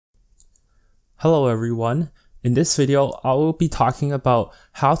Hello everyone. In this video, I will be talking about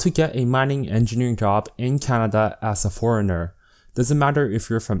how to get a mining engineering job in Canada as a foreigner. Doesn't matter if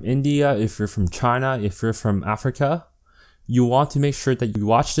you're from India, if you're from China, if you're from Africa. You want to make sure that you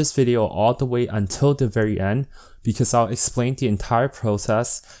watch this video all the way until the very end because I'll explain the entire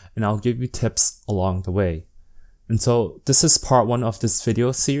process and I'll give you tips along the way. And so this is part 1 of this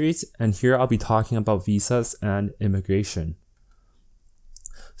video series, and here I'll be talking about visas and immigration.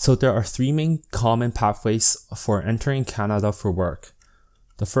 So there are 3 main common pathways for entering Canada for work.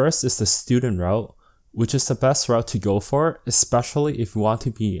 The first is the student route, which is the best route to go for, especially if you want to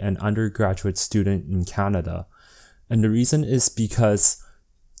be an undergraduate student in Canada. And the reason is because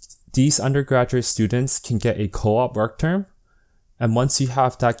these undergraduate students can get a co-op work term, and once you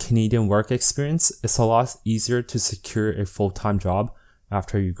have that Canadian work experience, it's a lot easier to secure a full-time job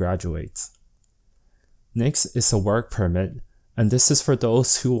after you graduate. Next is a work permit. And this is for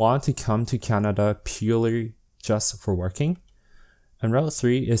those who want to come to Canada purely just for working. And route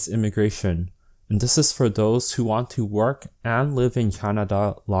 3 is immigration. And this is for those who want to work and live in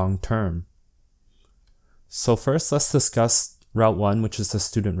Canada long term. So first, let's discuss route 1, which is the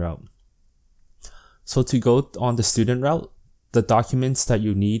student route. So to go on the student route, the documents that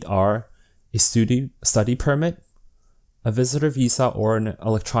you need are a study permit, a visitor visa or an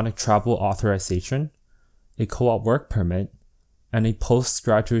electronic travel authorization, a co-op work permit, and a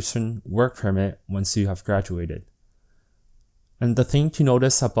post-graduation work permit once you have graduated. And the thing to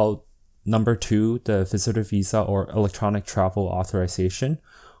notice about number 2, the visitor visa or electronic travel authorization,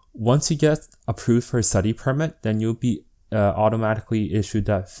 once you get approved for a study permit, then you'll be automatically issued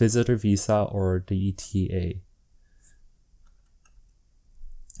that visitor visa or the ETA.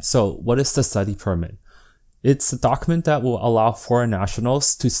 So what is the study permit? It's a document that will allow foreign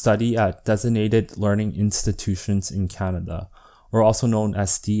nationals to study at designated learning institutions in Canada, or also known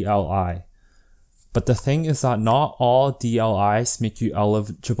as DLI. But the thing is that not all DLIs make you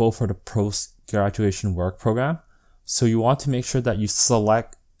eligible for the post-graduation work program. So you want to make sure that you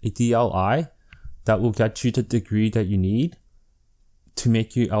select a DLI that will get you the degree that you need to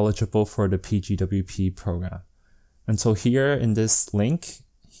make you eligible for the PGWP program. And so here in this link,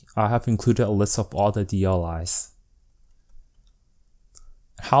 I have included a list of all the DLIs.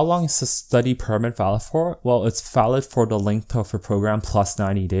 How long is the study permit valid for? Well, it's valid for the length of the program plus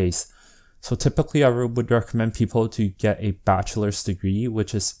 90 days. So typically I would recommend people to get a bachelor's degree,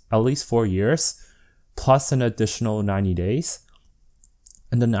 which is at least 4 years, plus an additional 90 days.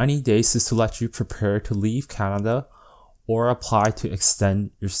 And the 90 days is to let you prepare to leave Canada or apply to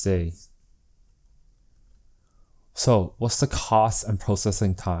extend your stay. So what's the cost and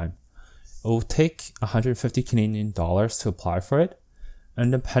processing time? It will take 150 Canadian dollars to apply for it.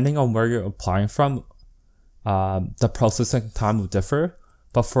 And depending on where you're applying from, the processing time will differ.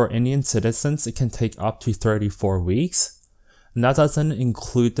 But for Indian citizens, it can take up to 34 weeks. And that doesn't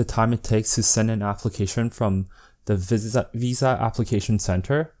include the time it takes to send an application from the visa application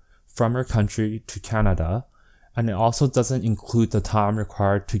center from your country to Canada. And it also doesn't include the time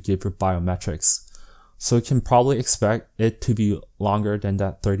required to give your biometrics. So you can probably expect it to be longer than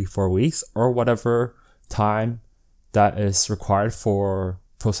that 34 weeks or whatever time that is required for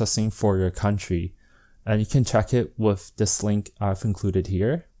processing for your country. And you can check it with this link I've included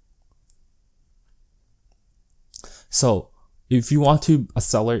here. So if you want to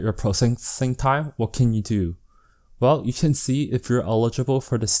accelerate your processing time, what can you do? Well, you can see if you're eligible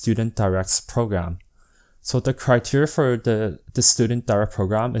for the Student Direct program. So the criteria for the Student Direct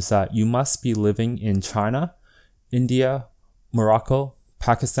program is that you must be living in China, India, Morocco,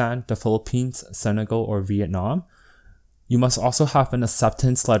 Pakistan, the Philippines, Senegal, or Vietnam. You must also have an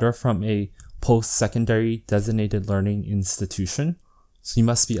acceptance letter from a post-secondary designated learning institution. So you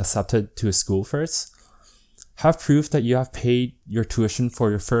must be accepted to a school first. Have proof that you have paid your tuition for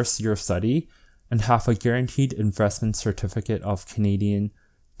your first year of study and have a guaranteed investment certificate of Canadian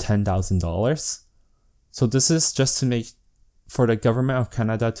 $10,000. So this is just to make for the government of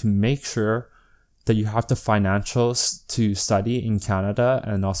Canada to make sure that you have the financials to study in Canada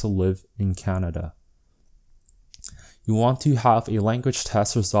and also live in Canada. You want to have a language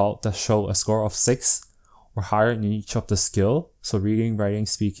test result that show a score of 6 or higher in each of the skill, so reading, writing,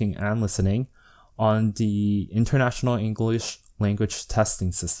 speaking, and listening, on the International English Language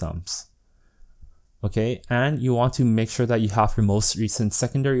Testing Systems. Okay, and you want to make sure that you have your most recent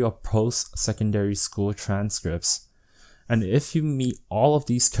secondary or post-secondary school transcripts. And if you meet all of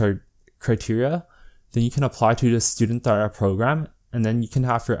these criteria, then you can apply to the Student Direct program, and then you can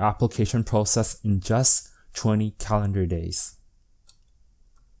have your application process in just 20 calendar days.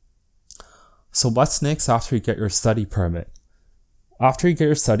 So what's next after you get your study permit? After you get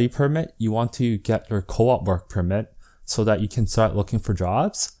your study permit, you want to get your co-op work permit so that you can start looking for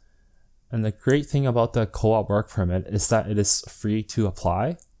jobs. And the great thing about the co-op work permit is that it is free to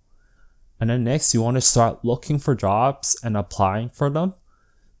apply. And then next, you want to start looking for jobs and applying for them.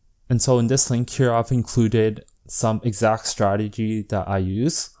 And so in this link here, I've included some exact strategy that I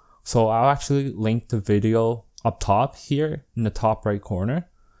use. So I'll actually link the video up top here in the top right corner.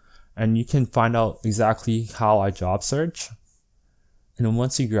 And you can find out exactly how I job search. And then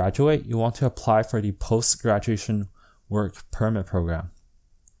once you graduate, you want to apply for the post-graduation work permit program,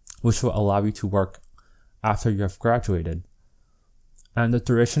 which will allow you to work after you have graduated. And the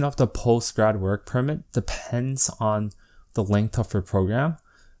duration of the post-grad work permit depends on the length of your program,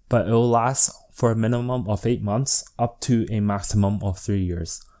 but it will last for a minimum of 8 months up to a maximum of 3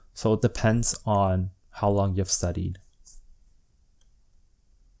 years. So it depends on how long you've studied.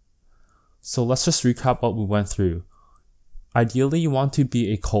 So let's just recap what we went through. Ideally, you want to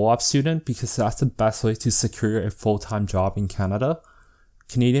be a co-op student because that's the best way to secure a full-time job in Canada.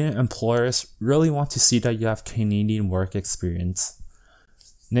 Canadian employers really want to see that you have Canadian work experience.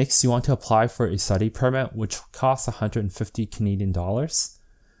 Next, you want to apply for a study permit, which costs 150 Canadian dollars.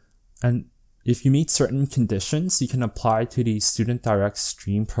 And if you meet certain conditions, you can apply to the Student Direct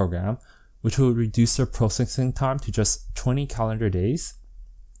Stream program, which will reduce your processing time to just 20 calendar days.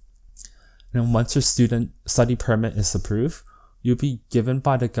 And once your student study permit is approved, you'll be given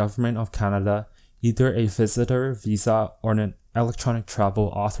by the Government of Canada either a visitor visa or an electronic travel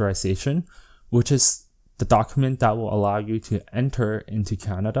authorization, which is the document that will allow you to enter into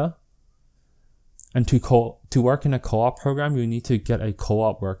Canada. And to work in a co-op program, you need to get a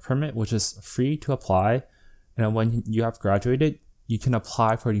co-op work permit, which is free to apply. And when you have graduated, you can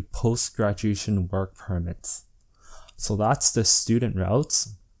apply for the post-graduation work permits. So that's the student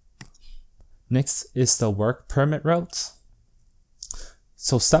routes. Next is the work permit route.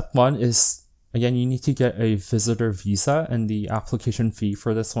 So step 1 is, again, you need to get a visitor visa, and the application fee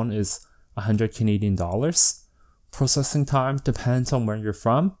for this one is 100 Canadian dollars. Processing time depends on where you're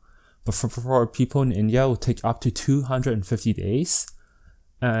from, but for people in India, it will take up to 250 days.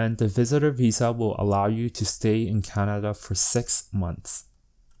 And the visitor visa will allow you to stay in Canada for 6 months.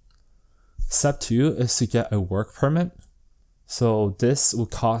 Step 2 is to get a work permit. So this will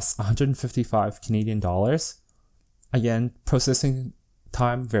cost 155 Canadian dollars. Again, processing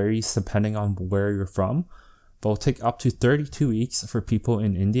time varies depending on where you're from, but will take up to 32 weeks for people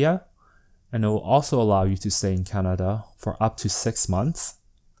in India, and it will also allow you to stay in Canada for up to 6 months.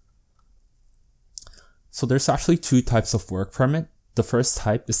 So there's actually 2 types of work permit. The first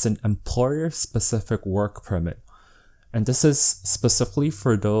type is an employer-specific work permit, and this is specifically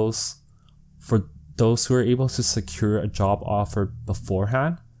for those who are able to secure a job offer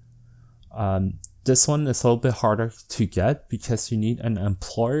beforehand. This one is a little bit harder to get because you need an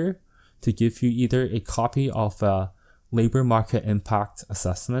employer to give you either a copy of a Labor Market Impact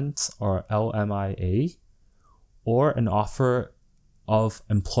Assessment, or LMIA, or an offer of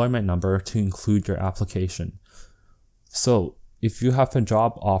employment number to include your application. So if you have a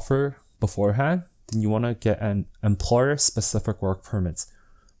job offer beforehand, then you want to get an employer-specific work permit.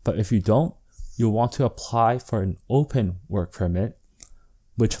 But if you don't, you'll want to apply for an open work permit,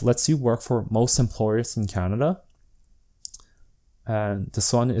 which lets you work for most employers in Canada. And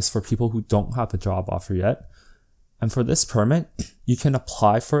this one is for people who don't have a job offer yet. And for this permit, you can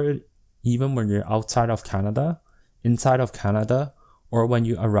apply for it even when you're outside of Canada, inside of Canada, or when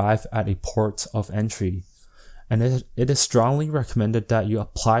you arrive at a port of entry. And it is strongly recommended that you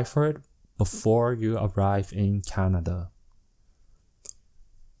apply for it before you arrive in Canada.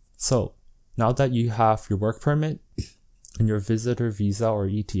 So now that you have your work permit and your visitor visa or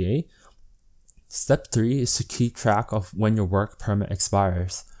ETA, step 3 is to keep track of when your work permit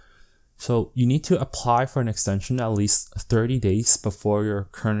expires. So you need to apply for an extension at least 30 days before your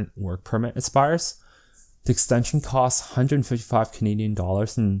current work permit expires. The extension costs 155 Canadian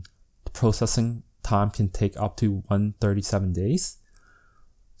dollars, and the processing time can take up to 137 days.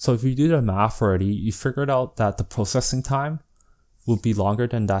 So if you do the math already, you figured out that the processing time will be longer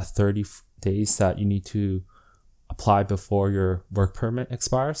than that 30 days that you need to apply before your work permit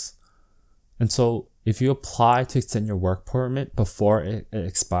expires. And so if you apply to extend your work permit before it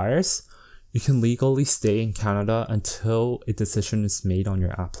expires, you can legally stay in Canada until a decision is made on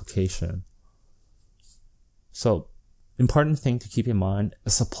your application. So, important thing to keep in mind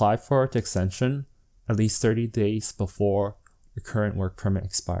is apply for the extension at least 30 days before your current work permit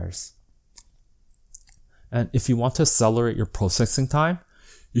expires. And if you want to accelerate your processing time,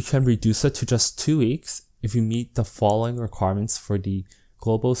 you can reduce it to just 2 weeks if you meet the following requirements for the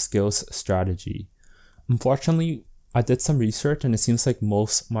Global Skills Strategy. Unfortunately, I did some research and it seems like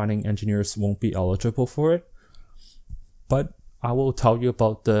most mining engineers won't be eligible for it, but I will tell you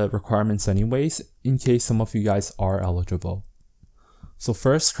about the requirements anyways, in case some of you guys are eligible. So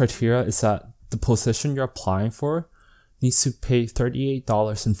first criteria is that the position you're applying for needs to pay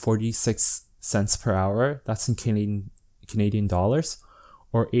 $38.46 per hour, that's in Canadian dollars,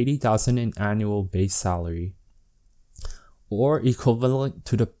 or $80,000 in annual base salary, or equivalent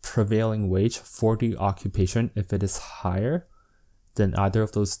to the prevailing wage for the occupation if it is higher than either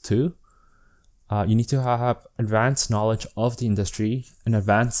of those two. You need to have advanced knowledge of the industry, an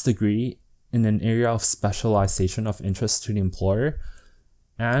advanced degree in an area of specialization of interest to the employer,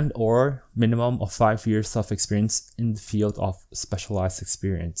 and or minimum of 5 years of experience in the field of specialized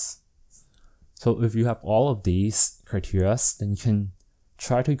experience. So if you have all of these criteria, then you can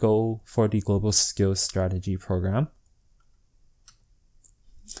try to go for the Global Skills Strategy program.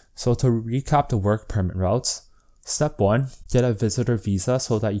 So to recap the work permit routes, step 1, get a visitor visa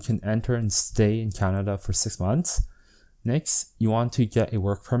so that you can enter and stay in Canada for 6 months. Next, you want to get a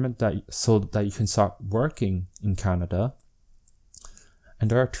work permit so that you can start working in Canada. And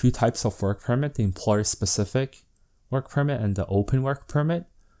there are 2 types of work permit, the employer-specific work permit and the open work permit.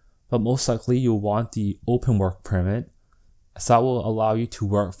 But most likely you'll want the open work permit, as that will allow you to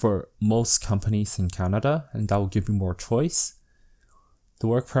work for most companies in Canada and that will give you more choice. The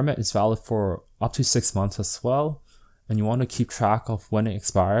work permit is valid for up to 6 months as well, and you want to keep track of when it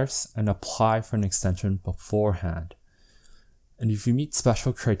expires and apply for an extension beforehand. And if you meet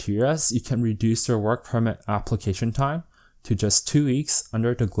special criteria, you can reduce your work permit application time to just 2 weeks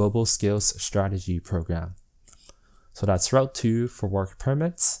under the Global Skills Strategy program. So that's Route 2 for work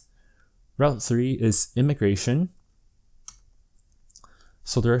permits. Route 3 is immigration.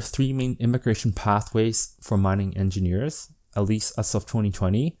 So there are 3 main immigration pathways for mining engineers, at least as of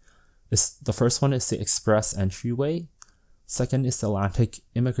 2020. The first one is the Express Entryway. Second is the Atlantic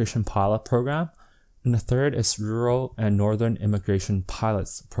Immigration Pilot Program. And the third is Rural and Northern Immigration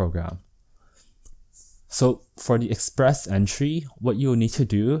Pilots Program. So for the Express Entry, what you will need to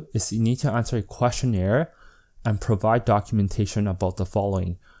do is you need to answer a questionnaire and provide documentation about the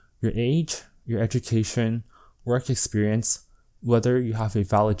following: your age, your education, work experience, whether you have a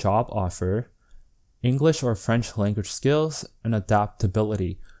valid job offer, English or French language skills, and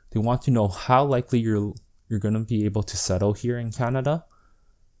adaptability. They want to know how likely you're going to be able to settle here in Canada.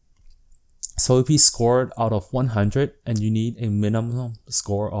 So if you scored out of 100 and you need a minimum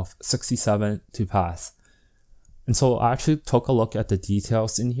score of 67 to pass. And so I actually took a look at the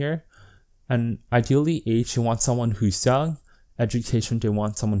details in here. And ideally, age, you want someone who's young. Education, they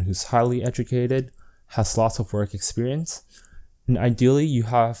want someone who's highly educated, has lots of work experience. And ideally, you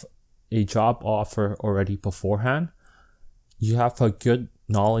have a job offer already beforehand. You have a good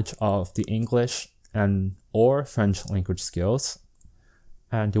knowledge of the English and or French language skills.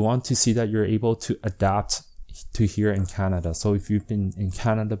 And they want to see that you're able to adapt to here in Canada. So if you've been in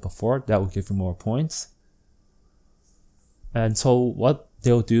Canada before, that will give you more points. And so what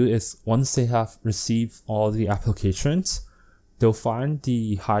they'll do is once they have received all the applications, they'll find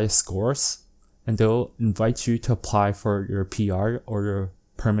the highest scores and they'll invite you to apply for your PR or your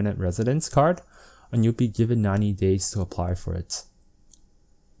permanent residence card, and you'll be given 90 days to apply for it.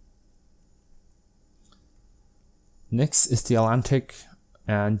 Next is the Atlantic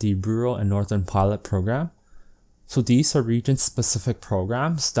and the Rural and Northern Pilot Program. So these are region-specific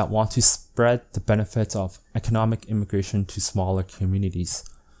programs that want to spread the benefits of economic immigration to smaller communities.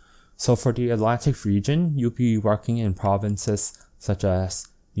 So for the Atlantic region, you'll be working in provinces such as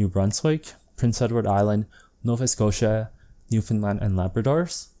New Brunswick, Prince Edward Island, Nova Scotia, Newfoundland, and Labrador.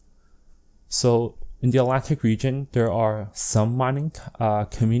 So in the Atlantic region, there are some mining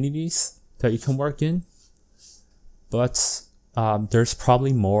communities that you can work in, but there's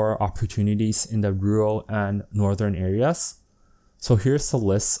probably more opportunities in the rural and northern areas. So here's the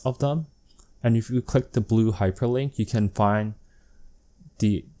list of them. And if you click the blue hyperlink, you can find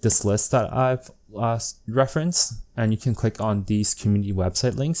this list that I've referenced, and you can click on these community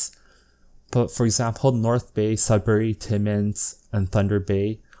website links. But for example, North Bay, Sudbury, Timmins, and Thunder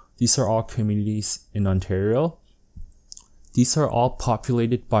Bay, these are all communities in Ontario. These are all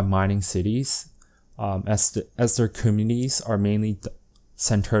populated by mining cities, as their communities are mainly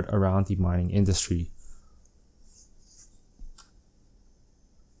centered around the mining industry.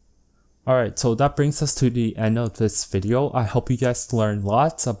 Alright, so that brings us to the end of this video. I hope you guys learned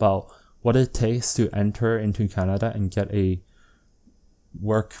lots about what it takes to enter into Canada and get a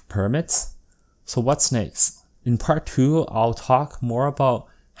work permit. So what's next? In part 2, I'll talk more about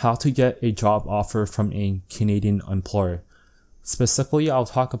how to get a job offer from a Canadian employer. Specifically, I'll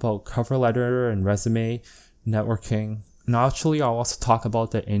talk about cover letter and resume, networking, and actually I'll also talk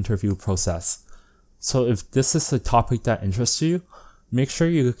about the interview process. So if this is a topic that interests you, make sure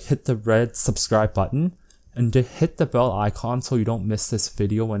you hit the red subscribe button and hit the bell icon so you don't miss this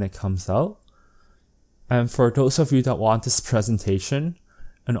video when it comes out. And for those of you that want this presentation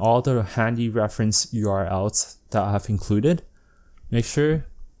and all the handy reference URLs that I have included, make sure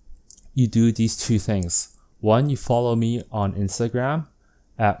you do these two things. One, you follow me on Instagram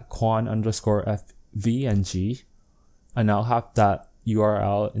at Quan_FVNG, and I'll have that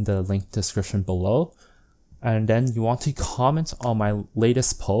URL in the link description below. And then you want to comment on my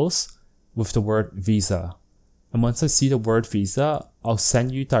latest post with the word visa. And once I see the word visa, I'll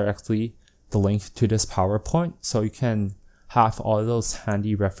send you directly the link to this PowerPoint so you can have all those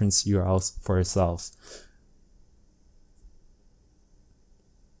handy reference URLs for yourselves.